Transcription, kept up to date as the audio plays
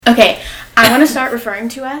Okay, I want to start referring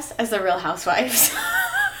to us as the Real Housewives.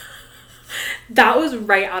 That was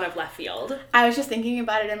right out of left field. I was just thinking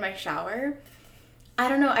about it in my shower. I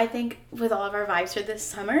don't know, I think with all of our vibes for this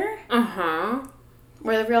summer,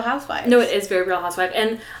 we're the Real Housewives. No, it is very Real Housewife.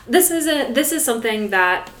 And this is something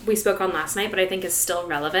that we spoke on last night, but I think is still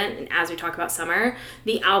relevant. And as we talk about summer,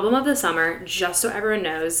 the album of the summer, just so everyone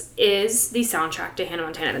knows, is the soundtrack to Hannah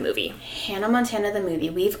Montana the movie. Hannah Montana the movie.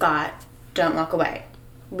 We've got Don't Walk Away.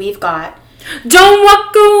 We've got Don't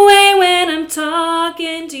walk away when I'm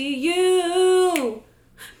talking to you,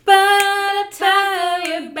 but I'll tell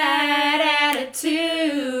your bad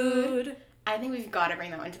attitude. I think we've got to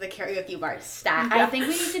bring that one to the karaoke bar stat. Yeah. I think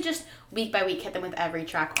we need to just week by week hit them with every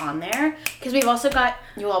track on there. Because we've also got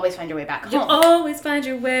You'll Always Find Your Way Back Home. You'll always find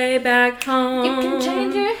your way back home. You can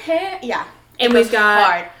change your hair. Yeah. And we've got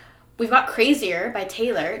hard. We've got Crazier by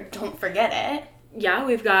Taylor. Don't forget it. Yeah,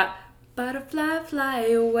 we've got Butterfly Fly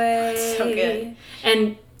Away. That's so good.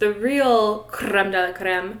 And the real creme de la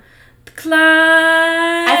creme, The Climb.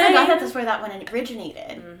 I forgot that that's where that one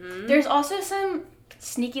originated. Mm-hmm. There's also some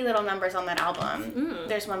sneaky little numbers on that album.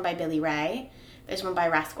 There's one by Billy Ray. There's one by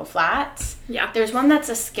Rascal Flatts. Yeah. There's one that's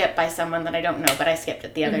a skip by someone that I don't know, but I skipped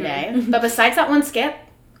it the other day. But besides that one skip,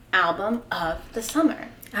 album of the summer.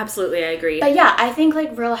 Absolutely, I agree. But yeah, I think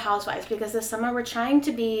like Real Housewives, because this summer we're trying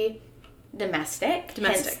to be domestic.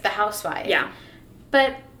 Hence the housewife. Yeah.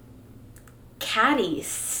 But catty,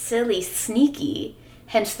 silly, sneaky,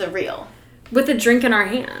 hence the real. With a drink in our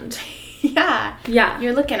hand. Yeah. Yeah.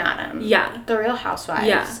 You're looking at them. Yeah. The Real Housewives.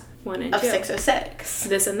 Yeah. 1 and 2. Of 606.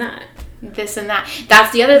 This and that. This and that.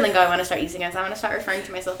 That's the other lingo I want to start using. Is I want to start referring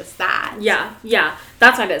to myself as that. Yeah. Yeah.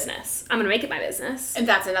 That's my business. I'm going to make it my business. And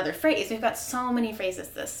that's another phrase. We've got so many phrases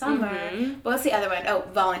this summer. What's the other one? Oh,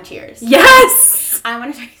 volunteers. Yes! I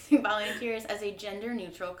want to start using volunteers as a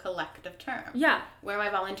gender-neutral collective term. Yeah. Where are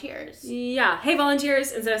my volunteers? Yeah. Hey,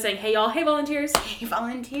 volunteers. Instead of saying, hey, y'all. Hey, volunteers. Hey,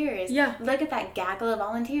 volunteers. Yeah. Look at that gaggle of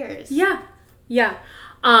volunteers. Yeah. Yeah.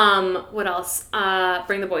 What else?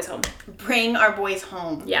 Bring the boys home. Bring our boys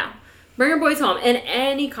home. Yeah. Bring our boys home. In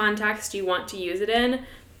any context you want to use it in,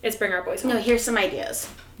 it's bring our boys home. No, here's some ideas.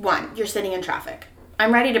 1, you're sitting in traffic.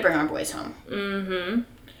 I'm ready to bring our boys home. Mm-hmm.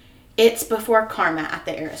 It's before Karma at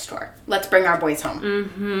the Era store. Let's bring our boys home.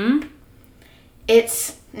 Mm-hmm.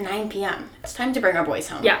 It's 9 p.m. It's time to bring our boys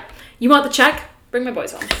home. Yeah. You want the check? Bring my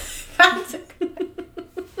boys home.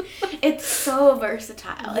 It's so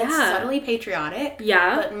versatile. Yeah. It's subtly patriotic.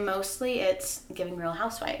 Yeah. But mostly it's giving Real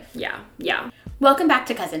Housewife. Yeah. Yeah. Welcome back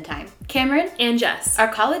to Cousin Time. Cameron and Jess, our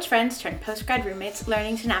college friends turned post-grad roommates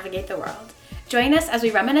learning to navigate the world. Join us as we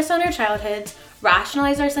reminisce on our childhoods,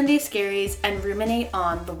 rationalize our Sunday scaries, and ruminate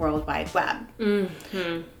on the World Wide Web.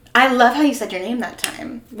 Mm-hmm. I love how you said your name that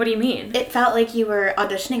time. What do you mean? It felt like you were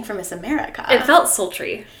auditioning for Miss America. It felt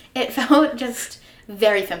sultry. It felt just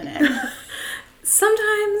very feminine.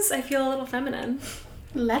 Sometimes I feel a little feminine.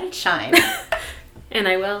 Let it shine. And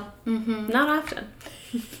I will. Mm-hmm. Not often.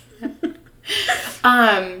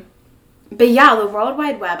 But yeah, the World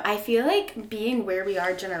Wide Web, I feel like being where we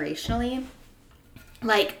are generationally,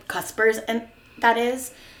 like cuspers, and that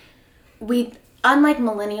is, we, unlike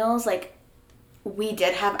millennials, like, we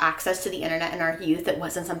did have access to the internet in our youth. It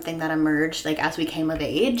wasn't something that emerged, like, as we came of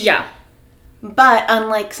age. Yeah. But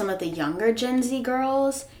unlike some of the younger Gen Z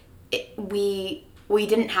girls, we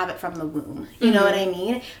didn't have it from the womb. You know what I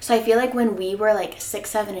mean? So I feel like when we were like 6,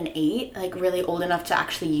 7, and 8, like really old enough to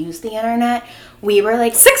actually use the internet, we were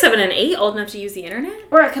like 6, 7, and 8, old enough to use the internet?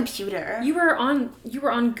 Or a computer. You were on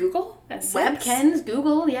Google at 6? Webkinz,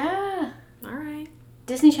 Google, yeah. All right.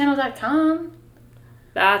 DisneyChannel.com.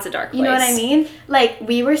 That's a dark place. You know what I mean? Like,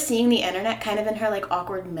 we were seeing the internet kind of in her like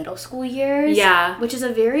awkward middle school years. Yeah. Which is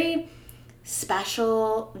a very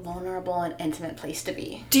special, vulnerable, and intimate place to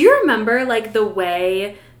be. Do you remember, like, the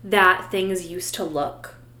way that things used to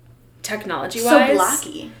look, technology-wise? So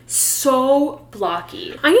blocky. So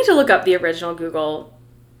blocky. I need to look up the original Google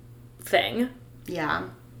thing. Yeah.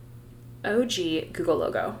 OG Google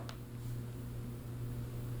logo.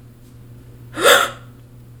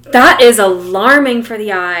 That is alarming for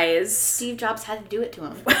the eyes. Steve Jobs had to do it to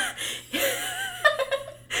him.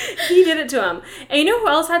 He did it to him. And you know who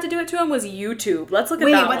else had to do it to him was YouTube. Let's look at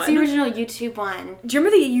that one. Wait, what's the original YouTube one? Do you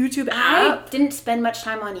remember the YouTube app? I didn't spend much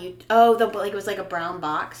time on YouTube. Oh, it was like a brown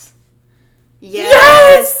box.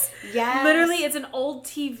 Yes! Yes! Literally, it's an old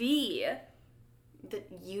TV. The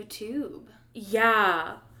YouTube.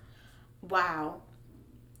 Yeah. Wow.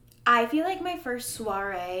 I feel like my first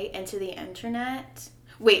soiree into the internet...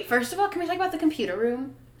 Wait, first of all, can we talk about the computer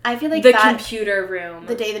room? I feel like the computer room.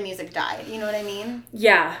 The day the music died. You know what I mean?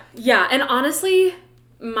 Yeah. Yeah. And honestly,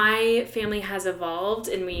 my family has evolved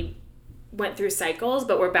and we went through cycles,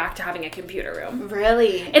 but we're back to having a computer room.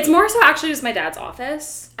 Really? It's more so actually just my dad's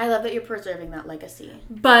office. I love that you're preserving that legacy.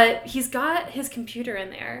 But he's got his computer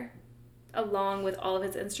in there, along with all of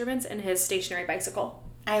his instruments and his stationary bicycle.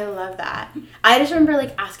 I love that. I just remember,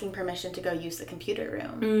 like, asking permission to go use the computer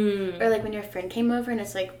room. Or, like, when your friend came over and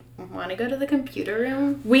it's like, want to go to the computer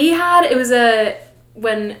room?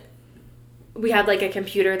 When we had, like, a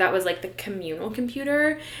computer that was, like, the communal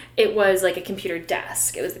computer, it was, like, a computer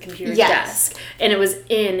desk. It was the computer desk. And it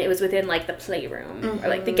was within, like, the playroom. Or,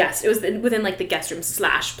 like, the guest. It was within, like, the guest room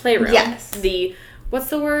 / playroom. Yes.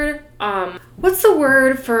 What's the word? What's the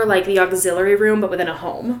word for, like, the auxiliary room, but within a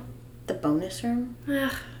home? The bonus room?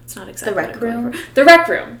 It's not exactly the rec room. The rec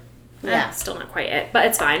room. Yeah. Still not quite it, but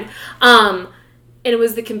it's fine. And it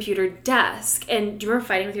was the computer desk. And do you remember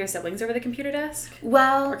fighting with your siblings over the computer desk?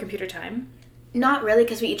 Well, or computer time? Not really,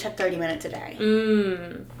 because we each had 30 minutes a day.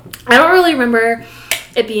 I don't really remember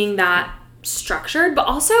it being that structured, but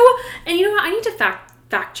also, and you know what? I need to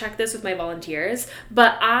fact check this with my volunteers,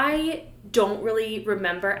 but I don't really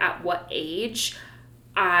remember at what age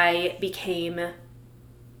I became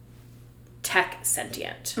tech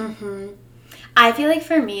sentient. I feel like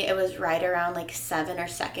for me, it was right around like 7th or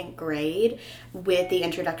 2nd grade with the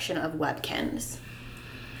introduction of Webkinz.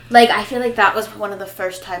 Like, I feel like that was one of the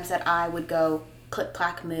first times that I would go click,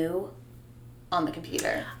 clack, moo on the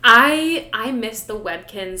computer. I missed the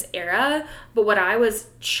Webkinz era, but what I was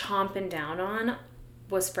chomping down on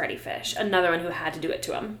was Freddy Fish, another one who had to do it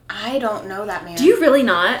to him. I don't know that man. Do you really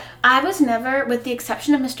not? I was never, with the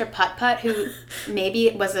exception of Mr. Putt Putt, who maybe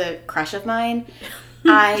was a crush of mine,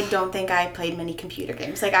 I don't think I played many computer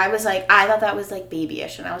games. Like, I thought that was, like,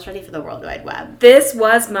 babyish, and I was ready for the World Wide Web. This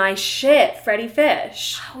was my shit, Freddy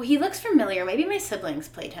Fish. Oh, he looks familiar. Maybe my siblings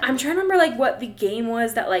played him. I'm trying to remember, like, what the game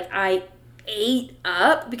was that, like, I ate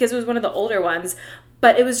up, because it was one of the older ones,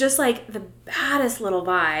 but it was just, like, the baddest little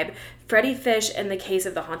vibe. Freddy Fish in the case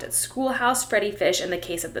of the haunted schoolhouse, Freddy Fish in the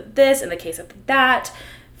case of the this, in the case of the that,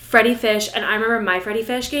 Freddy Fish, and I remember my Freddy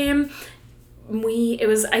Fish game, it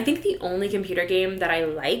was, I think, the only computer game that I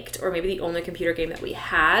liked, or maybe the only computer game that we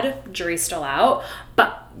had, jury's still out,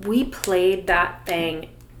 but we played that thing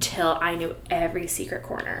till I knew every secret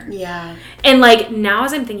corner. Yeah. And, like, now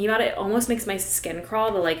as I'm thinking about it, it almost makes my skin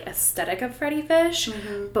crawl, the, like, aesthetic of Freddy Fish.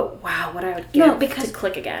 But wow, what I would give to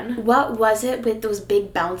click again. What was it with those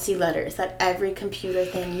big bouncy letters that every computer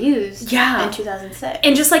thing used in 2006?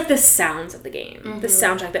 And just, like, the sounds of the game. The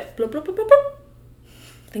soundtrack, that bloop, bloop, bloop, bloop, bloop.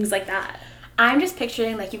 Things like that. I'm just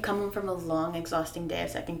picturing, like, you come home from a long, exhausting day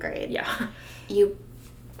of 2nd grade. Yeah. You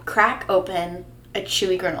crack open a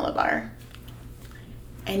chewy granola bar.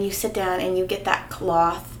 And you sit down and you get that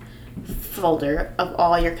cloth folder of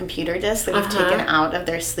all your computer discs that you've taken out of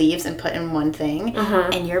their sleeves and put in one thing.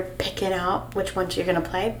 And you're picking out which ones you're going to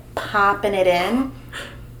play, popping it in,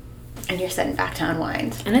 and you're sitting back to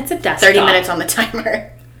unwind. And it's a desktop. 30 minutes on the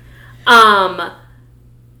timer.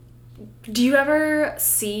 Do you ever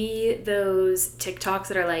see those TikToks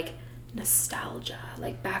that are like nostalgia,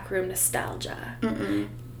 like backroom nostalgia?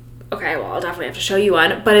 Okay, well, I'll definitely have to show you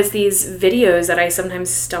one. But it's these videos that I sometimes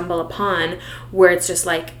stumble upon where it's just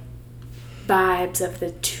like vibes of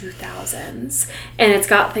the 2000s, and it's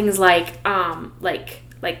got things like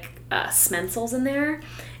Smencils in there,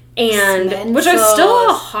 and which are still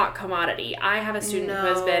a hot commodity. I have a student who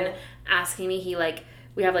has been asking me.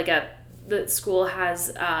 The school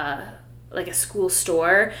has like a school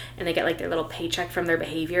store, and they get like their little paycheck from their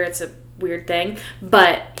behavior. It's a weird thing,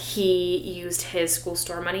 but he used his school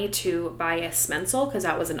store money to buy a Smencil because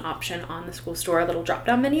that was an option on the school store little drop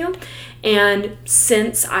down menu. And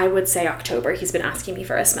since I would say October, he's been asking me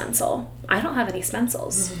for a Smencil. I don't have any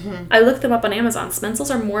Smencils. I looked them up on Amazon.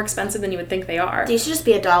 Smencils are more expensive than you would think they are. These should just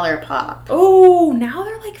be $1 a pop. Oh, now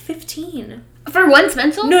they're like $15. For one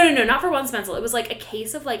Smencil? No, not for one Smencil. It was like a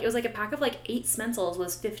case of it was like a pack of like 8 Smencils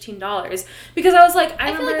was $15. Because I was like,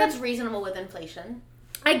 I feel like that's reasonable with inflation.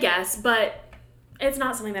 I guess, but it's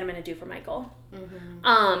not something that I'm going to do for Michael.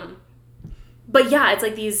 But yeah, it's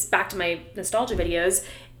like these, back to my nostalgia videos,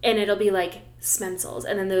 and it'll be like Smencils,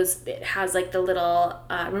 and then it has like the little,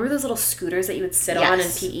 remember those little scooters that you would sit on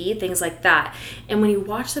in PE? Things like that. And when you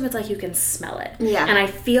watch them, it's like you can smell it. Yeah. And I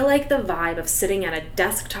feel like the vibe of sitting at a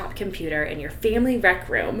desktop computer in your family rec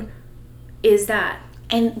room is that.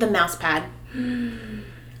 And the mouse pad.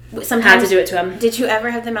 Sometimes had to do it to him. Did you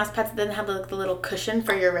ever have the mouse pads that didn't have the little cushion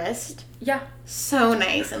for your wrist? Yeah. So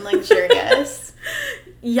nice and luxurious.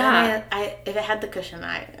 Yeah. And if it had the cushion,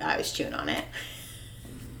 I was chewing on it.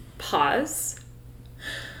 Pause.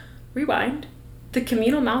 Rewind. The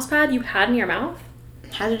communal mouse pad you had in your mouth?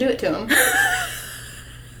 Had to do it to him.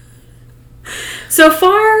 So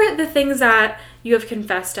far, the things that you have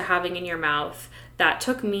confessed to having in your mouth that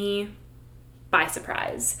took me by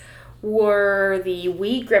surprise were the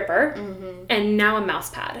weed gripper and now a mouse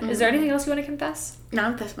pad. Is there anything else you want to confess?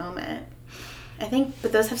 Not at this moment. I think,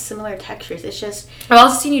 but those have similar textures. It's just...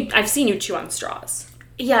 I've seen you chew on straws.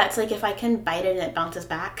 Yeah, it's like if I can bite it and it bounces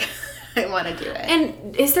back, I want to do it.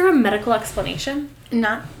 And is there a medical explanation?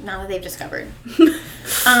 Not that they've discovered.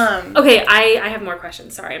 Okay, I have more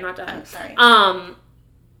questions. Sorry, I'm not done. Oh, sorry.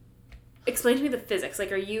 Explain to me the physics.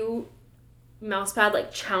 Like, are you mousepad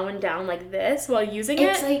like chowing down like this while using it?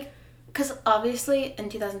 It's like, because obviously in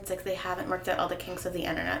 2006 they haven't worked out all the kinks of the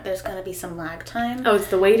internet. There's going to be some lag time. Oh, it's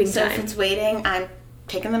the waiting so time. So if it's waiting, I'm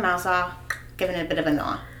taking the mouse off, giving it a bit of a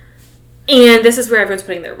gnaw. And this is where everyone's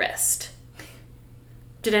putting their wrist.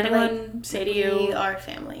 Did anyone say to you, we are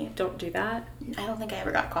family, don't do that? I don't think I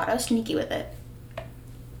ever got caught. I was sneaky with it.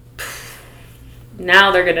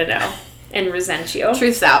 Now they're gonna know and resent you.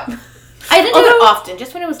 Truth's out. I didn't do it often,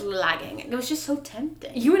 just when it was lagging. It was just so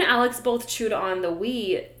tempting. You and Alex both chewed on the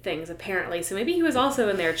Wii things, apparently, so maybe he was also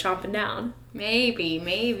in there chomping down.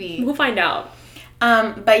 Maybe. We'll find out.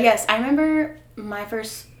 But yes, I remember my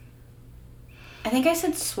first... I think I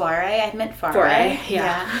said soiree. I meant foray.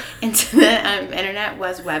 Yeah. Into the internet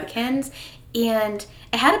was Webkinz. And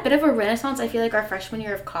it had a bit of a renaissance, I feel like, our freshman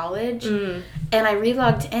year of college. And I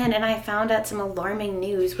re-logged in and I found out some alarming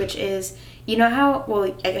news, which is, you know how, well,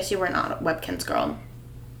 I guess you were not a Webkinz girl,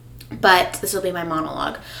 but this will be my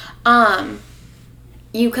monologue.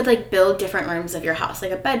 You could, like, build different rooms of your house,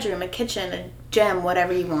 like a bedroom, a kitchen, a gym,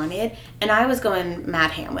 whatever you wanted. And I was going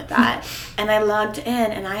mad ham with that. And I logged in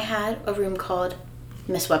and I had a room called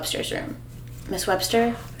Miss Webster's room. Miss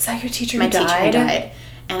Webster? Is that your teacher who died? My teacher who died.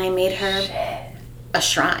 And I made her a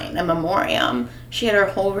shrine, a memoriam. She had her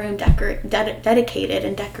whole room dedicated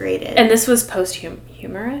and decorated. And this was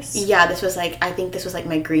post-humorous? Yeah, this was like, I think this was like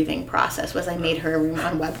my grieving process, was I made her a room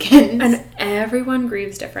on Webkinz. And everyone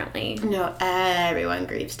grieves differently. No, everyone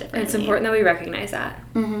grieves differently. And it's important that we recognize that.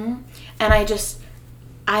 Mm-hmm. And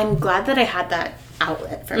I'm glad that I had that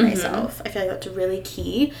outlet for myself. I feel like that's really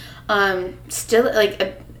key. Still, like,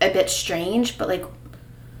 a bit strange, but, like,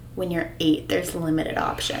 when you're 8, there's limited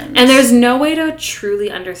options. And there's no way to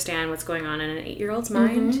truly understand what's going on in an 8-year-old's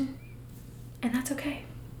mind. And that's okay.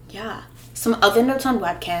 Yeah. Some other notes on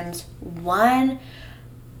Webkinz. One,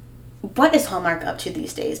 what is Hallmark up to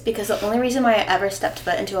these days? Because the only reason why I ever stepped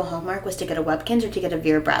foot into a Hallmark was to get a Webkinz or to get a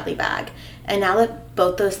Vera Bradley bag. And now that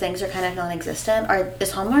both those things are kind of non-existent,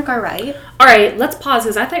 is Hallmark all right? All right, let's pause,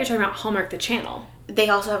 because I thought you were talking about Hallmark the channel. They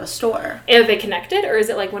also have a store. Are they connected, or is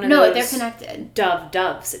it like one of those... No, they're connected.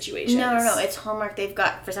 Dove situations? No. It's Hallmark.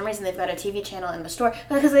 For some reason, they've got a TV channel in the store.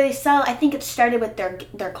 Because they sell, I think it started with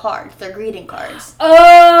their cards, their greeting cards.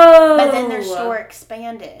 Oh! But then their store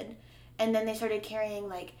expanded. And then they started carrying,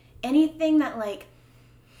 like, anything that, like,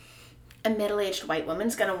 a middle-aged white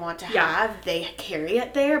woman's gonna want to have, they carry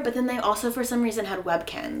it there. But then they also, for some reason, had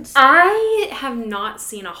Webkinz. I have not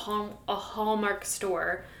seen a Hallmark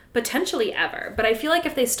store potentially ever, but I feel like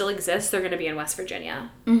if they still exist, they're going to be in West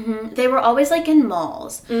Virginia. They were always, like, in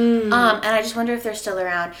malls. And I just wonder if they're still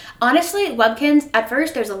around. Honestly, Webkinz, at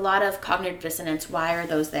first, there's a lot of cognitive dissonance. Why are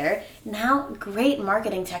those there? Now, great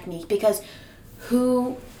marketing technique, because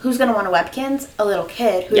who's going to want a Webkinz? A little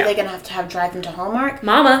kid. Who are they going to have drive them to Hallmark?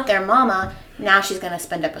 Mama. Their mama. Now she's going to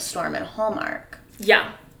spend up a storm at Hallmark.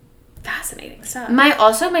 Yeah. Fascinating stuff.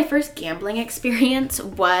 My first gambling experience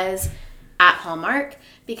was at Hallmark,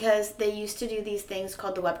 because they used to do these things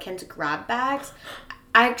called the Webkinz grab bags.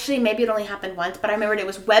 Actually, maybe it only happened once, but I remembered it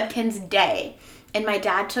was Webkinz Day. And my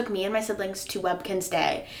dad took me and my siblings to Webkinz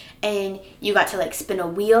Day. And you got to, like, spin a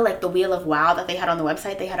wheel, like the Wheel of Wow that they had on the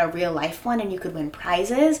website. They had a real life one, and you could win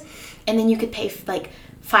prizes. And then you could pay, like,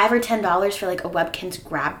 $5 or $10 for, like, a Webkinz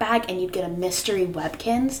grab bag, and you'd get a mystery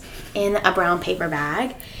Webkinz in a brown paper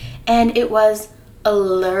bag. And it was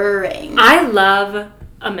alluring. I love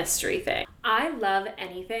a mystery thing. I love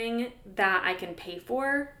anything that I can pay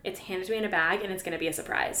for. It's handed to me in a bag and it's going to be a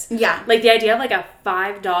surprise. Yeah. Like, the idea of, like, a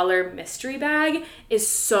 $5 mystery bag is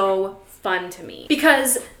so fun to me,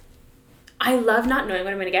 because I love not knowing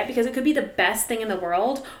what I'm going to get, because it could be the best thing in the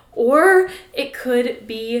world, or it could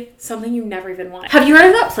be something you never even wanted. Have you heard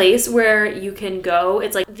of that place where you can go?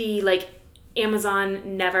 It's like the, like,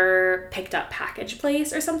 Amazon never picked up package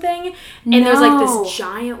place or something, and there's, like, this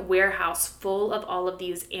giant warehouse full of all of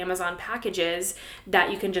these Amazon packages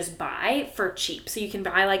that you can just buy for cheap. So you can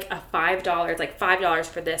buy, like, a $5, it's like $5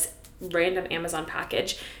 for this random Amazon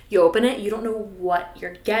package. You open it, you don't know what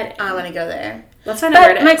you're getting. I want to go there. Let's find out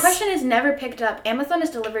where it is. My question is, never picked up. Amazon is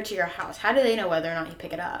delivered to your house. How do they know whether or not you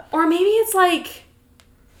pick it up? Or maybe it's like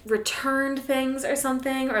returned things or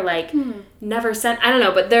something, or like never sent. I don't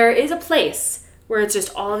know, but there is a place where it's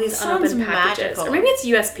just all of these Sounds unopened packages. magical. Or maybe it's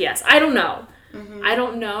USPS. I don't know. I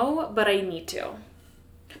don't know, but I need to.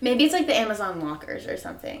 Maybe it's like the Amazon lockers or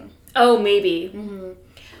something. Oh, maybe.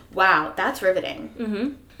 Wow, that's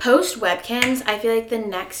riveting. Post Webkinz, I feel like the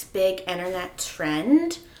next big internet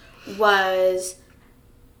trend was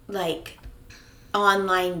like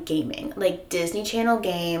online gaming, like Disney Channel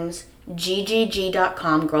games,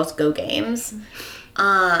 ggg.com, Girls Go Games. Is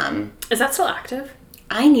that still active?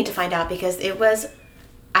 I need to find out because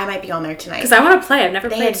I might be on there tonight. Because I want to play. I've never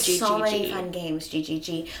They played had GGG. so many fun games,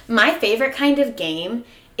 GGG. My favorite kind of game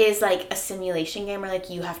is like a simulation game where like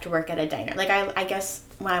you have to work at a diner. Like I guess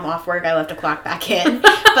when I'm off work I love to clock back in.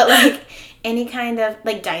 But like any kind of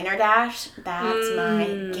like Diner Dash, that's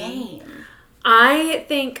my game. I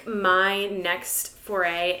think my next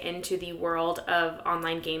foray into the world of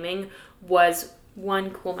online gaming was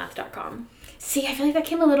coolmath.com. See, I feel like that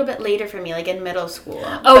came a little bit later for me, like in middle school.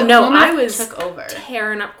 Oh, But no, Coolmath I was took over.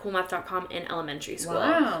 tearing up coolmath.com in elementary school.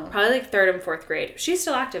 Wow. Probably like 3rd and 4th grade. She's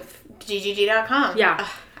still active. ggg.com. Yeah.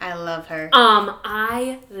 Ugh, I love her.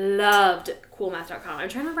 I loved coolmath.com. I'm trying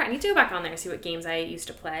to remember. I need to go back on there and see what games I used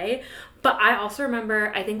to play. But I also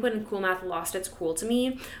remember, I think when Coolmath lost its cool to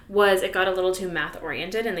me was it got a little too math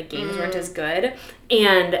oriented and the games weren't as good.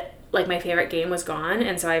 And like my favorite game was gone,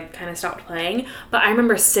 and so I kind of stopped playing. But I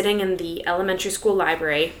remember sitting in the elementary school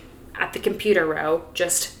library at the computer row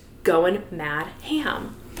just going mad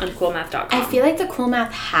ham on coolmath.com. I feel like the Cool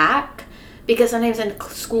Math hack, because sometimes in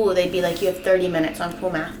school they'd be like, you have 30 minutes on Cool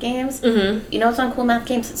Math games. You know what's on Cool Math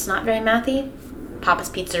games? It's not very mathy. Papa's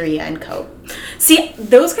Pizzeria and Co. See,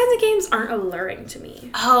 those kinds of games aren't alluring to me.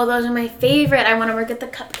 Oh, those are my favorite. I want to work at the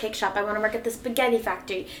cupcake shop. I want to work at the spaghetti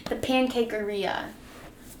factory. The pancakeria.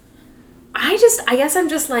 I guess I'm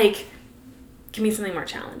just like, give me something more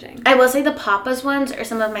challenging. I will say the Papa's ones are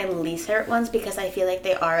some of my least favorite ones because I feel like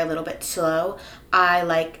they are a little bit slow. I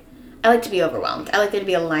like to be overwhelmed. I like there to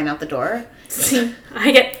be a line out the door.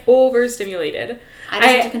 I get overstimulated. I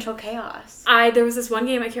just have to control chaos. There was this one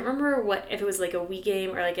game, I can't remember if it was like a Wii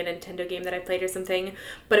game or like a Nintendo game that I played or something,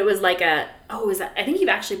 but it was like I think you've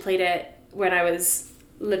actually played it when I was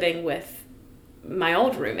living with my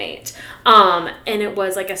old roommate. And it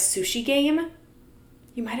was like a sushi game.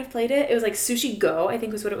 You might have played it. It was like Sushi Go, I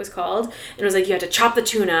think was what it was called. And it was like you had to chop the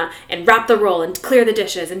tuna and wrap the roll and clear the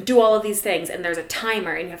dishes and do all of these things. And there's a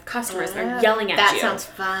timer and you have customers that are yelling at you. That sounds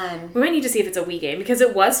fun. We might need to see if it's a Wii game because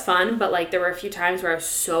it was fun, but like there were a few times where I was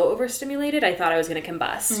so overstimulated I thought I was going to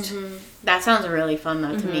combust. That sounds really fun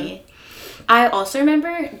though to me. I also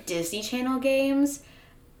remember Disney Channel games.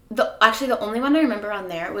 The only one I remember on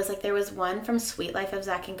there was like there was one from Sweet Life of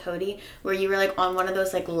Zach and Cody where you were like on one of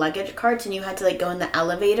those like luggage carts and you had to like go in the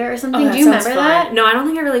elevator or something. Oh, do you remember that? No, I don't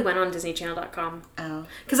think I really went on DisneyChannel.com. Oh.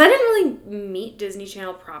 Because I didn't really meet Disney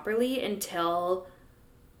Channel properly until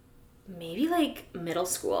maybe like middle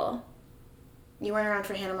school. You weren't around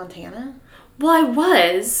for Hannah Montana? Well, I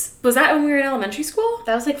was. Was that when we were in elementary school?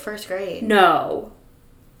 That was like first grade. No.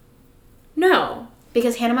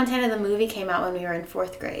 Because Hannah Montana the movie came out when we were in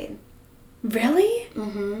 4th grade. Really?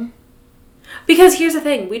 Because here's the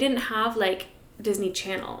thing. We didn't have like Disney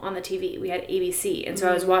Channel on the TV. We had ABC. And so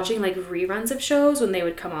I was watching like reruns of shows when they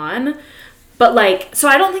would come on. But like, so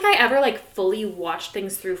I don't think I ever like fully watched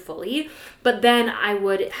things through fully. But then I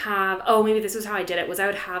would have, maybe this was how I did it, was I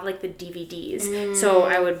would have like the DVDs. So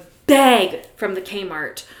I would beg from the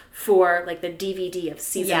Kmart for like the DVD of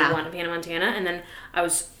season 1 of Hannah Montana. And then I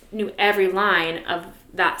knew every line of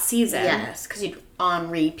that season. Yes, because you'd on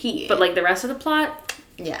repeat. But like the rest of the plot?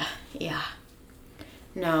 Yeah.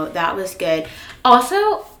 No, that was good.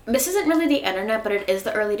 Also, this isn't really the internet, but it is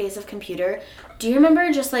the early days of computer. Do you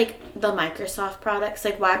remember just like the Microsoft products?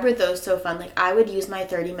 Like, why were those so fun? Like, I would use my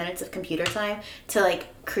 30 minutes of computer time to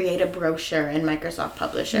like create a brochure in Microsoft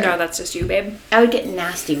Publisher. No, that's just you, babe. I would get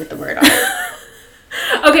nasty with the word art.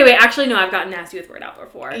 Okay, wait, actually, no, I've gotten nasty with word art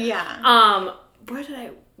before. Yeah.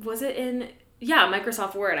 Was it in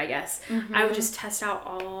Microsoft Word, I guess. I would just test out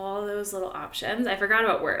all those little options. I forgot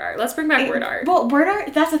about word art. Let's bring back word art. Well, word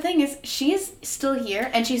art, that's the thing is she's still here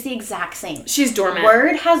and she's the exact same. She's dormant.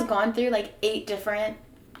 Word has gone through like 8 different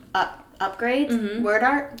upgrades. Word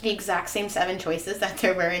art, the exact same 7 choices that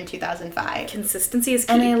there were in 2005. Consistency is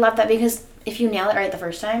key. And I love that because if you nail it right the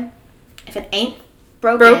first time, if it ain't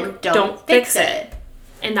broken, don't fix it.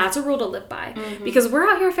 And that's a rule to live by. Because we're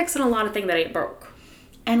out here fixing a lot of things that ain't broke.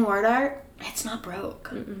 And word art, it's not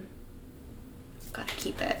broke. Gotta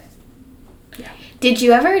keep it. Yeah. Did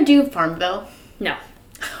you ever do Farmville? No.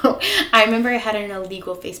 I remember I had an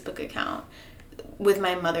illegal Facebook account with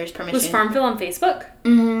my mother's permission. Was Farmville on Facebook?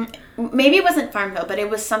 Maybe it wasn't Farmville, but it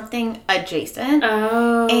was something adjacent.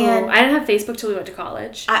 Oh. And I didn't have Facebook till we went to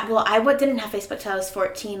college. I didn't have Facebook till I was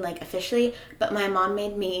 14, like, officially, but my mom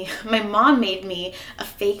made me a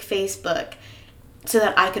fake Facebook so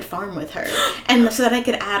that I could farm with her, and so that I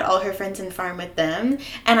could add all her friends and farm with them.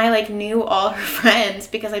 And I, like, knew all her friends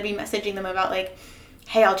because I'd be messaging them about, like,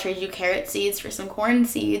 hey, I'll trade you carrot seeds for some corn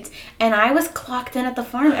seeds. And I was clocked in at the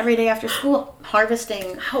farm every day after school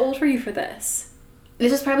harvesting. How old were you for this?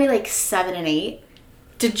 This was probably like 7 and 8.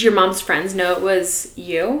 Did your mom's friends know it was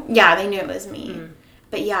you? Yeah, they knew it was me.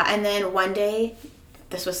 But yeah, and then one day,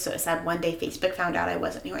 this was so sad, one day Facebook found out I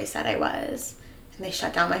wasn't who I said I was. And they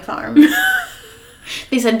shut down my farm.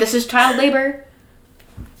 They said, this is child labor.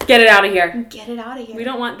 Get it out of here. Get it out of here. We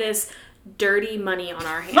don't want this dirty money on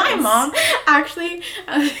our hands. My mom, actually,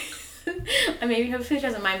 maybe hopefully she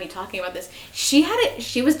doesn't mind me talking about this.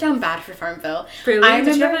 She was down bad for Farmville. Really?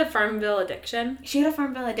 Did you have a Farmville addiction? She had a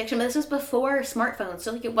Farmville addiction, but this was before smartphones,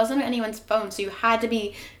 so like it wasn't on anyone's phone, so you had to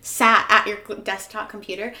be sat at your desktop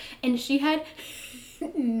computer, and she had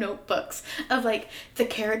notebooks of like the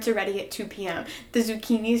carrots are ready at 2 p.m. the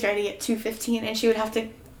zucchini's ready at 2:15, and she would have to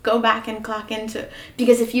go back and clock into,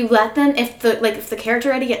 because if you let them, if the carrots are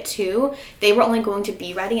ready at 2, they were only going to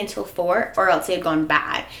be ready until 4, or else they had gone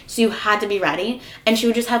bad. So you had to be ready, and she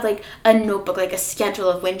would just have like a notebook, like a schedule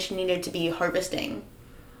of when she needed to be harvesting,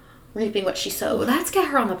 reaping what she sowed. Well, let's get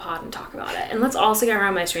her on the pod and talk about it, and let's also get her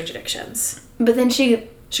on my strange addictions. But then she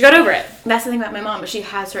got over it. That's the thing about my mom, but she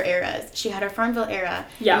has her eras. She had her Farmville era.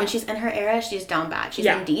 Yeah. And when she's in her era, she's down bad. She's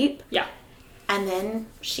in deep. Yeah. And then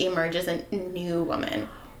she emerges a new woman.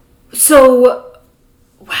 So,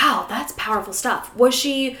 wow, that's powerful stuff. What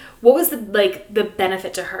was the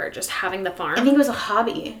benefit to her just having the farm? I think it was a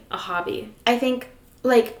hobby. A hobby. I think,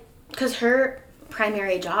 like, because her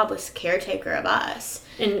primary job was caretaker of us.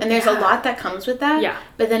 And there's a lot that comes with that. Yeah.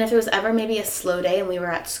 But then if it was ever maybe a slow day and we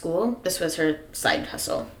were at school, this was her side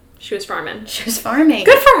hustle. She was farming. She was farming.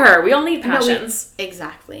 Good for her. We all need passions.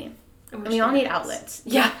 Exactly. And we all need outlets.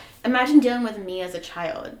 Yeah. Imagine dealing with me as a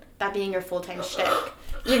child. That being your full-time shtick.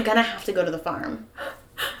 You're gonna have to go to the farm.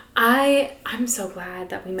 I'm so glad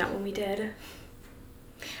that we met when we did.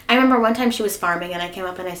 I remember one time she was farming and I came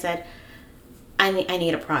up and I said, I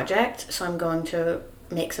need a project, so I'm going to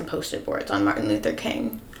make some post-it boards on Martin Luther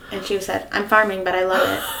King. And she said, I'm farming, but I love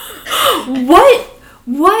it.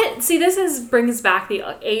 What? See, brings back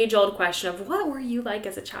the age-old question of what were you like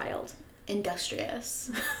as a child?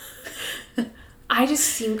 Industrious.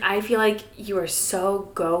 I feel like you were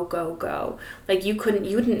so go. Like you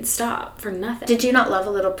didn't stop for nothing. Did you not love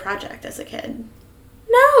a little project as a kid?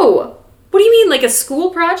 No. What do you mean, like a school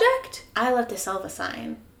project? I love to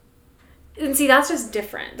self-assign. And see, that's just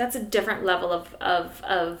different. That's a different level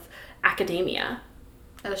of academia.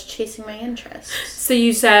 I was chasing my interests. So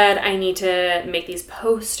you said, I need to make these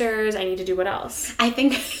posters. I need to do what else? I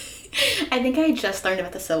think I just learned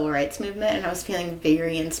about the civil rights movement and I was feeling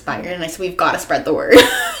very inspired and I said, we've got to spread the word.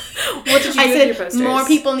 What did you do with your posters? More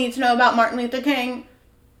people need to know about Martin Luther King.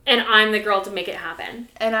 And I'm the girl to make it happen.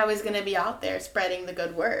 And I was going to be out there spreading the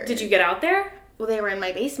good word. Did you get out there? Well, they were in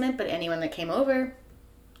my basement, but anyone that came over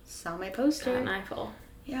saw my poster. Got an eyeful.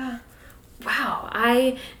 Yeah. Wow.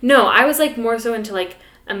 I was like more so into like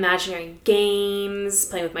imaginary games,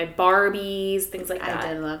 playing with my Barbies, things like that.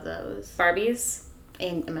 I did love those. Barbies?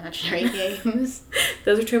 And imaginary games.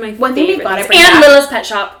 Those are two of my One thing we've got to bring back. And Littlest Pet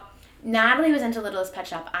Shop. Natalie was into Littlest Pet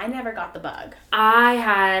Shop. I never got the bug. I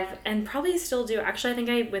have, and probably still do. Actually, I think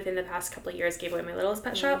I, within the past couple of years, gave away my Littlest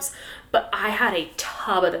Pet Shops. But I had a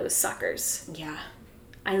tub of those suckers. Yeah.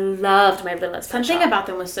 I loved my Littlest Pet Shop. Something about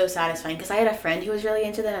them was so satisfying because I had a friend who was really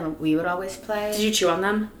into them and we would always play. Did you chew on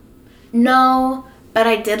them? No, but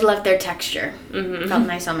I did love their texture. Mm-hmm. Felt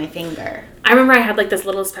nice on my finger. I remember I had like this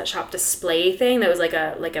Littlest Pet Shop display thing that was like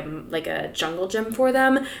a jungle gym for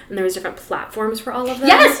them, and there was different platforms for all of them.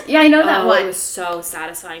 Yes, yeah, I know that one. It was so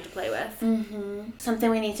satisfying to play with. Mm-hmm. Something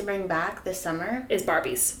we need to bring back this summer is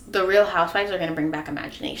Barbies. The Real Housewives are going to bring back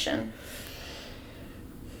imagination.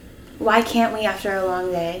 Why can't we, after a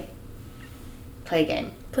long day, play a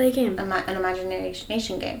game? Play a game. An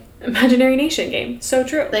imagination game. Imaginary nation game. So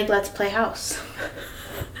true. Like, let's play house.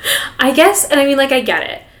 I guess, and I mean, like, I get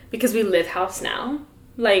it. Because we live house now.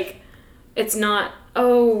 Like, it's not,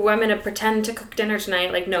 oh, I'm going to pretend to cook dinner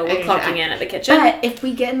tonight. Like, no, we're clocking in at the kitchen. But if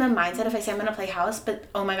we get in the mindset, if I say I'm going to play house, but,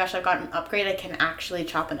 oh my gosh, I've got an upgrade, I can actually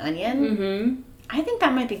chop an onion. Mm-hmm. I think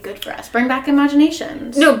that might be good for us. Bring back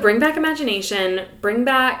imaginations. No, bring back imagination. Bring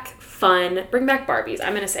back fun. Bring back Barbies. I'm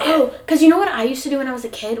going to say Oh, it. because you know what I used to do when I was a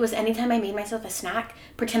kid was anytime I made myself a snack,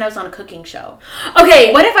 pretend I was on a cooking show.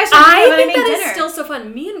 Okay. What if I think that dinner? Is still so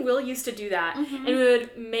fun. Me and Will used to do that. And we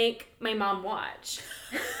would make my mom watch.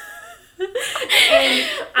 And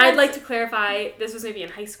I'd like to clarify, this was maybe in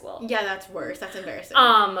high school. Yeah, that's worse. That's embarrassing.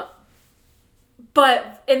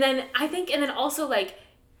 But, and then also, like,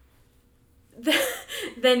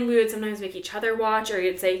 then we would sometimes make each other watch, or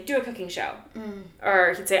he'd say, do a cooking show.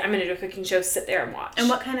 Or he'd say, I'm going to do a cooking show, sit there and watch. And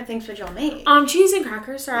what kind of things would y'all make? Cheese and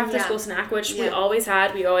crackers are after school snack, which we always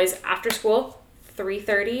had. We always, after school,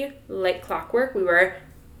 3:30, like clockwork, we were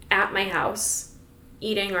at my house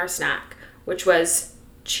eating our snack, which was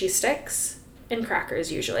cheese sticks and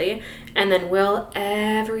crackers usually. And then Will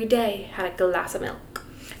every day had a glass of milk.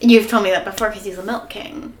 You've told me that before because he's a milk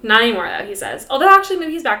king. Not anymore, though, he says. Although, actually,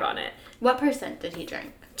 maybe he's back on it. What percent did he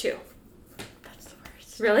drink? 2. That's the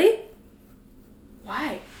worst. Really?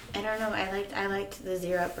 Why? I don't know. I liked the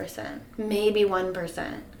 0%. Maybe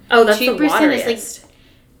 1%. Oh, that's 2% the wateriest. is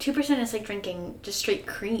like 2% is like drinking just straight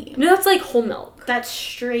cream. No, that's like whole milk. That's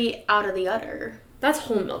straight out of the udder. That's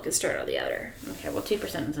whole milk is straight out of the udder. Okay, well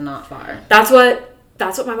 2% is not far. That's what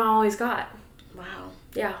my mom always got. Wow.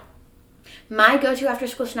 Yeah. My go-to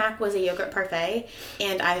after-school snack was a yogurt parfait,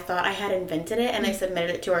 and I thought I had invented it, and I submitted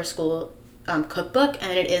it to our school cookbook,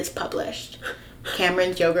 and it is published.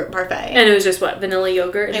 Cameron's yogurt parfait. And it was just what? Vanilla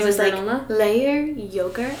yogurt and it was granola? Like layer,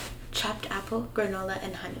 yogurt, chopped apple, granola,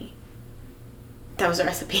 and honey. That was the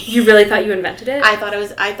recipe. You really thought you invented it? I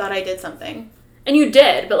thought I did something. And you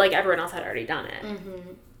did, but like everyone else had already done it.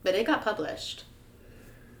 Mm-hmm. But it got published.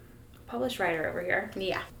 Published writer over here.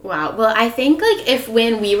 Yeah. Wow. Well, I think like if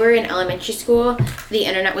when we were in elementary school, the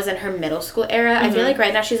internet was in her middle school era, I feel like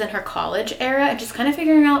right now she's in her college era and just kind of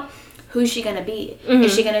figuring out who's she going to be.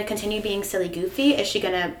 Is she going to continue being silly goofy? Is she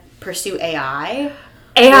going to pursue AI?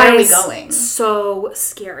 AI Where are we going? So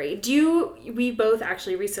scary. We both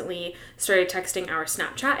actually recently started texting our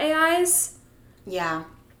Snapchat AIs. Yeah.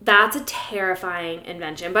 That's a terrifying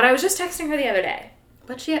invention. But I was just texting her the other day.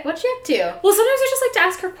 What's she up to? Well, sometimes I just like to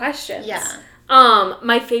ask her questions. Yeah.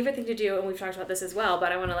 My favorite thing to do, and we've talked about this as well,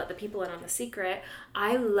 but I want to let the people in on the secret.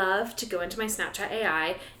 I love to go into my Snapchat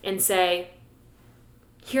AI and say,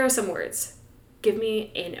 here are some words. Give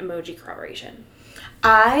me an emoji corroboration.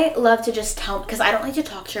 I love to just tell, because I don't like to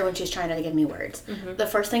talk to her when she's trying to give me words. The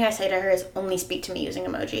first thing I say to her is only speak to me using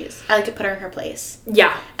emojis. I like to put her in her place.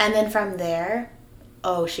 Yeah. And then from there,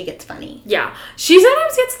 she gets funny. Yeah. She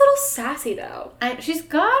sometimes gets a little sassy, though. She's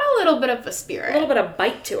got a little bit of a spirit. A little bit of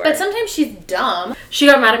bite to her. But sometimes she's dumb. She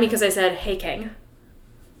got mad at me because I said, hey, King.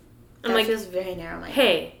 I'm like, feels very narrow-minded.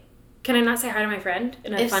 Hey, can I not say hi to my friend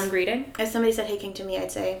in a fun greeting? If somebody said hey, King to me,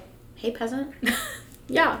 I'd say, hey, peasant.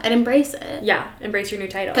 Yeah. I'd embrace it. Yeah. Embrace your new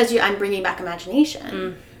title. Because I'm bringing back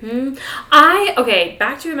imagination. Okay,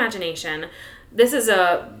 back to imagination. This is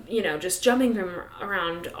just jumping from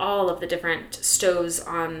around all of the different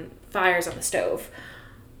fires on the stove.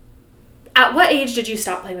 At what age did you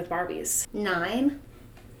stop playing with Barbies? 9.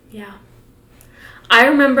 Yeah. I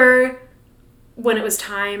remember when it was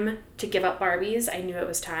time to give up Barbies. I knew it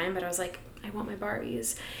was time, but I was like, I want my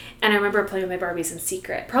Barbies. And I remember playing with my Barbies in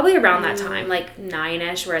secret. Probably around that time, like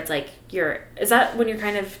 9-ish, where it's like is that when you're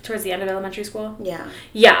kind of towards the end of elementary school? Yeah.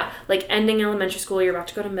 Yeah. Like ending elementary school, you're about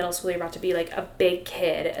to go to middle school, you're about to be like a big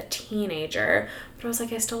kid, a teenager. But I was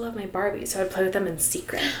like, I still love my Barbies, so I'd play with them in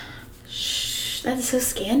secret. Shh, that is so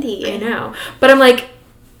scandy. I know. But I'm like,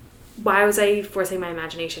 why was I forcing my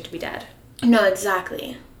imagination to be dead? No,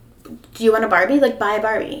 exactly. Do you want a Barbie? Like, buy a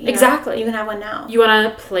Barbie. Exactly. You can have one now. You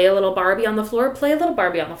want to play a little Barbie on the floor? Play a little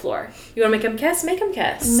Barbie on the floor. You want to make them kiss? Make them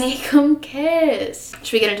kiss. Make them kiss.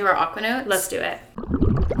 Should we get into our Aqua Notes? Let's do it.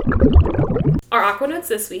 Our Aqua Notes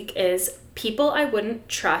this week is people I wouldn't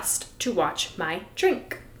trust to watch my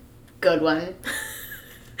drink. Good one.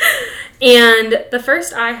 And the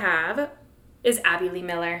first I have is Abby Lee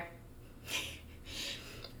Miller.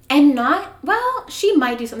 And she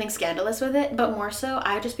might do something scandalous with it, but more so,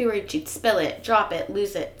 I'd just be worried she'd spill it, drop it,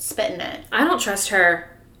 lose it, spit in it. I don't trust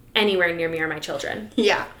her anywhere near me or my children.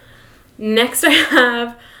 Yeah. Next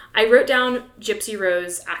I wrote down Gypsy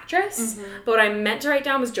Rose actress, but what I meant to write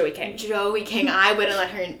down was Joey King. Joey King. I wouldn't let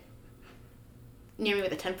her near me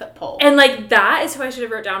with a 10-foot pole. And like that is who I should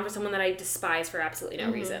have wrote down for someone that I despise for absolutely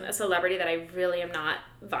no reason. A celebrity that I really am not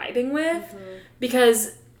vibing with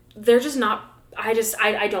because they're just not. I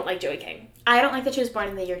don't like Joey King. I don't like that she was born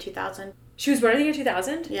in the year 2000. She was born in the year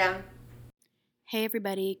 2000? Yeah. Hey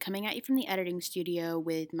everybody, coming at you from the editing studio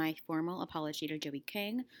with my formal apology to Joey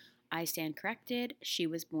King. I stand corrected. She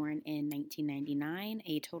was born in 1999,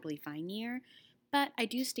 a totally fine year, but I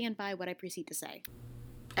do stand by what I proceed to say.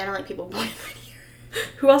 I don't like people born in that year.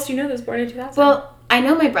 Who else do you know that was born in 2000? Well, I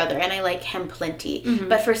know my brother, and I like him plenty. Mm-hmm.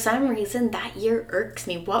 But for some reason, that year irks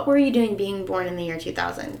me. What were you doing being born in the year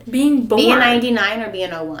 2000? Being born. Be a 99 or be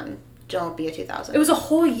an 01. Don't be a 2000. It was a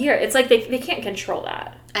whole year. It's like they can't control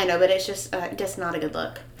that. I know, but it's just not a good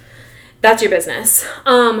look. That's your business.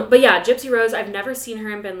 But yeah, Gypsy Rose, I've never seen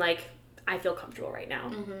her and been like, I feel comfortable right now.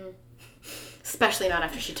 Mm-hmm. Especially not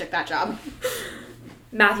after she took that job.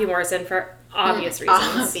 Matthew Morrison for obvious reasons.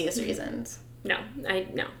 Obvious reasons. No.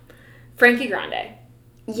 Frankie Grande.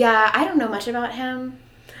 Yeah, I don't know much about him.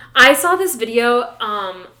 I saw this video,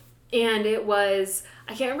 and it was,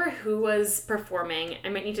 I can't remember who was performing. I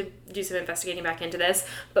might need to do some investigating back into this,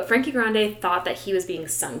 but Frankie Grande thought that he was being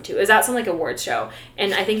sung to. It was at some like awards show,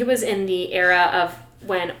 and I think it was in the era of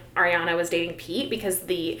when Ariana was dating Pete, because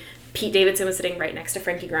Pete Davidson was sitting right next to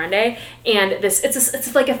Frankie Grande, and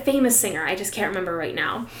it's like a famous singer. I just can't remember right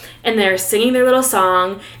now. And they're singing their little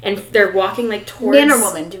song, and they're walking like towards man or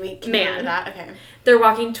woman? Can we remember that? Okay. They're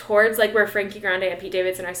walking towards like where Frankie Grande and Pete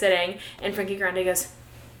Davidson are sitting, and Frankie Grande goes,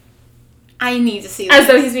 I need to see this. As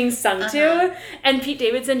though he's being sung to, and Pete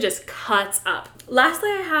Davidson just cuts up.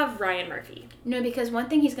 Lastly, I have Ryan Murphy. No, because one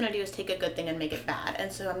thing he's going to do is take a good thing and make it bad,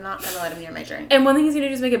 and so I'm not going to let him near my drink. And one thing he's going to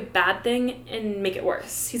do is make a bad thing and make it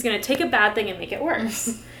worse. He's going to take a bad thing and make it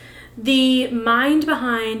worse. The mind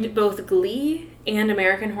behind both Glee and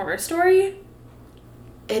American Horror Story.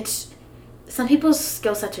 Some people's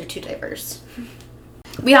skill sets are too diverse.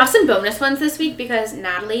 We have some bonus ones this week because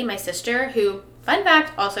Natalie, my sister, who, fun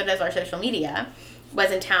fact, also does our social media,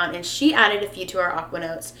 was in town, and she added a few to our Aqua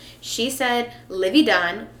Notes. She said Livy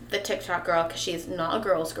Dunn, the TikTok girl, because she's not a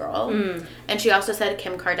girl's girl. And she also said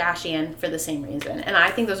Kim Kardashian for the same reason. And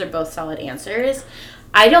I think those are both solid answers.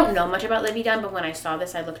 I don't know much about Livy Dunn, but when I saw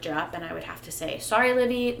this, I looked her up, and I would have to say, sorry,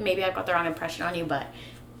 Livy, maybe I've got the wrong impression on you, but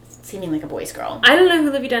seeming like a boy's girl. I don't know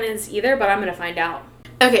who Livy Dunn is either, but I'm going to find out.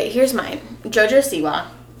 Okay, here's mine. JoJo Siwa.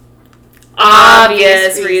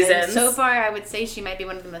 Obvious reasons. So far, I would say she might be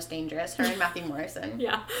one of the most dangerous, her and Matthew Morrison.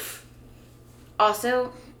 Yeah.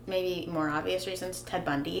 Also, maybe more obvious reasons, Ted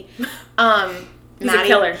Bundy. He's a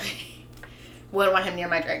killer. Wouldn't want him near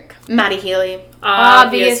my drink. Maddie Healy.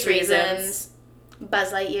 Obvious reasons.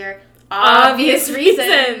 Buzz Lightyear. Obvious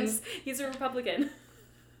reasons. He's a Republican.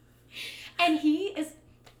 And he is...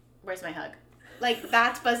 Where's my hug? Like,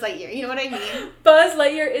 that's Buzz Lightyear. You know what I mean? Buzz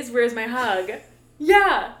Lightyear is where's my hug.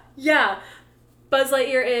 Yeah. Buzz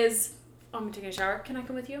Lightyear is, I'm taking a shower. Can I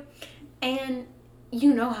come with you? And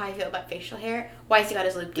you know how I feel about facial hair. Why's he got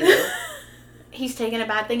his loop-de-loop? He's taken a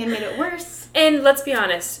bad thing and made it worse. And let's be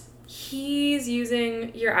honest. He's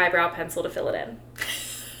using your eyebrow pencil to fill it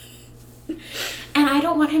in. And I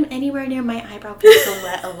don't want him anywhere near my eyebrow pencil,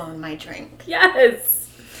 let alone my drink. Yes.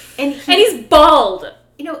 And he's bald.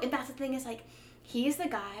 You know, and that's the thing is, like, he's the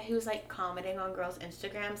guy who's, like, commenting on girls'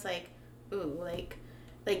 Instagrams, like, ooh, like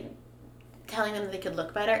telling them they could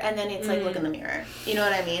look better, and then it's like, look in the mirror. You know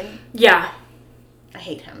what I mean? Yeah. I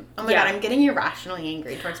hate him. Oh my god, I'm getting irrationally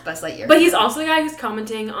angry towards Buzz Lightyear. But he's also the guy who's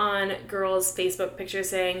commenting on girls' Facebook pictures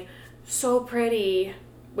saying, so pretty,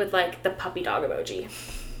 with, like, the puppy dog emoji.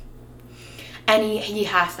 And he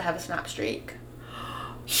has to have a snap streak.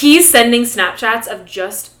 He's sending Snapchats of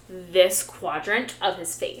just this quadrant of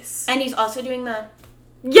his face. And he's also doing the...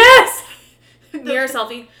 Yes! Mirror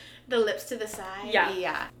selfie. The lips to the side.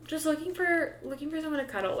 Yeah. Just looking for someone to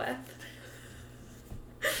cuddle with.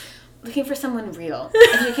 Looking for someone real.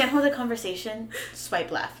 If you can't hold a conversation,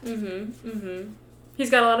 swipe left. He's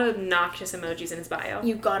got a lot of obnoxious emojis in his bio.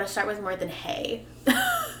 You gotta start with more than hey.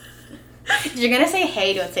 If you're gonna say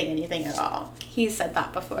hey, don't say anything at all. He's said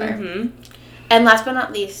that before. And last but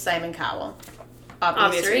not least, Simon Cowell.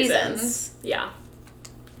 Obvious reasons. Yeah.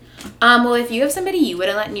 Well, if you have somebody you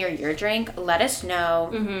wouldn't let near your drink, let us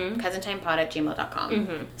know.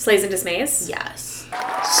 cousintimepod@gmail.com. Slays and dismays? Yes.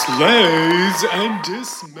 Slays and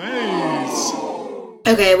dismays.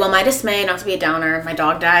 Okay, well, my dismay, not to be a downer, my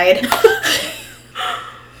dog died.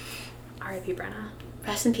 R.I.P. Brenna.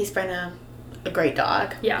 Rest in peace, Brenna. A great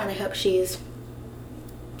dog. Yeah. And I hope she's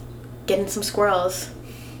getting some squirrels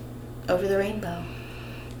over the rainbow.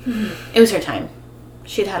 It was her time.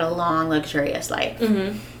 She'd had a long, luxurious life.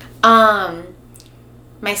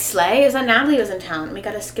 My sleigh is that Natalie was in town. We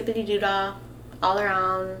got a skippity-doo-dah all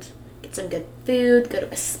around. Get some good food. Go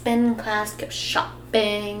to a spin class. Go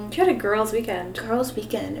shopping. You had a girls' weekend. Girls'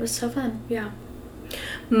 weekend. It was so fun. Yeah.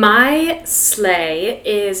 My sleigh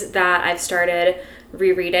is that I've started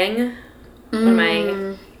rereading one of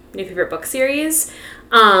my new favorite book series.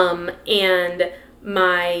 And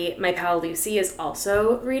my pal Lucy is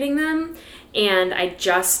also reading them, and I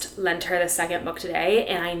just lent her the second book today,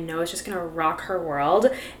 and I know it's just gonna rock her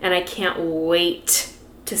world, and I can't wait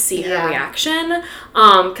to see her reaction,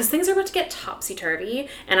 because things are about to get topsy-turvy,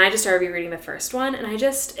 and I just started rereading the first one, and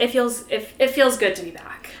it feels good to be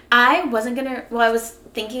back. I was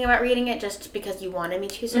thinking about reading it just because you wanted me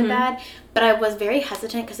to so bad, but I was very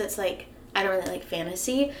hesitant because it's like, I don't really like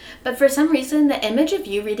fantasy, but for some reason, the image of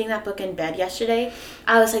you reading that book in bed yesterday,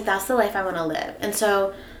 I was like, that's the life I want to live. And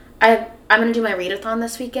so I'm going to do my readathon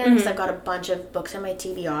this weekend because I've got a bunch of books in my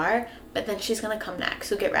TBR, but then she's going to come next,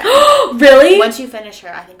 so get ready. Really? Once you finish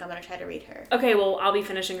her, I think I'm going to try to read her. Okay, well, I'll be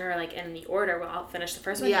finishing her, like, in the order. Well, I'll finish the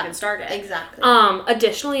first one, you can start it. Exactly.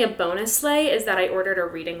 Additionally, a bonus slay is that I ordered a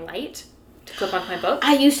reading light to clip onto my book.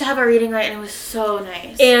 I used to have a reading light, and it was so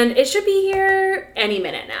nice. And it should be here any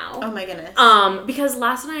minute now. Oh my goodness. Because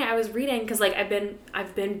last night I was reading, because, like, I've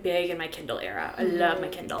been big in my Kindle era. I love my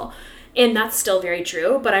Kindle. And that's still very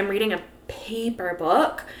true, but I'm reading a paper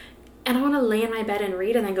book, and I want to lay in my bed and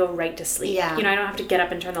read and then go right to sleep. Yeah. You know, I don't have to get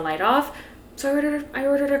up and turn the light off. So I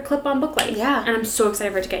ordered a clip-on book light. Yeah. And I'm so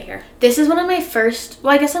excited for it to get here. This is one of my first,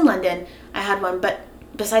 well, I guess in London I had one, but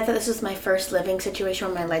besides that, this was my first living situation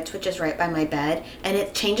where my light switch is right by my bed, and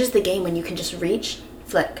it changes the game when you can just reach,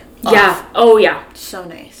 flick, off. Yeah. Oh, yeah. So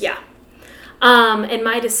nice. Yeah. And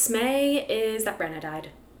my dismay is that Brenna died.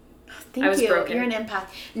 Thank I was you. broken. You're an empath.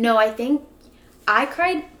 No, I think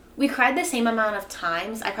we cried the same amount of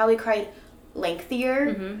times. I probably cried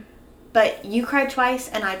lengthier, but you cried twice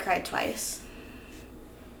and I cried twice.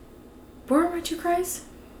 Where were my two cries?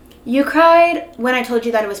 You cried when I told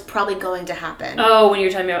you that it was probably going to happen. Oh, when you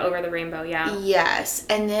were talking about Over the Rainbow, yeah. Yes.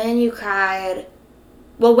 And then you cried,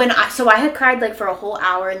 well, I had cried like for a whole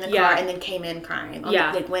hour in the car and then came in crying.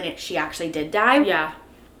 Like when she actually did die. Yeah.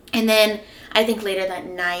 And then I think later that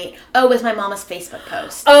night, with my mama's Facebook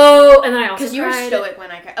post. Oh, and then I also cried. Because you were stoic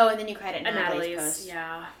when I cried. Oh, and then you cried at Natalie's post.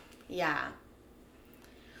 Yeah. Yeah.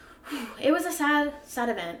 It was a sad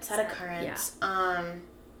event, sad occurrence. Yeah.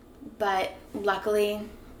 But luckily,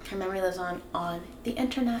 her memory lives on the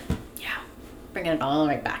internet. Yeah. Bringing it all the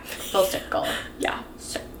way back. Full circle. Yeah.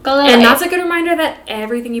 Circle. And that's a good reminder that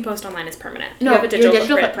everything you post online is permanent. No, you have a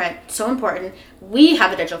digital footprint. So important. We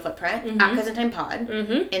have a digital footprint at Cousin Time Pod.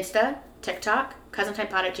 Insta, TikTok,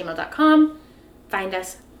 cousintimepod@gmail.com. Find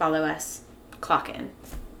us, follow us, clock in.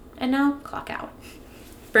 And now, clock out.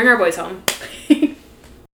 Bring our boys home.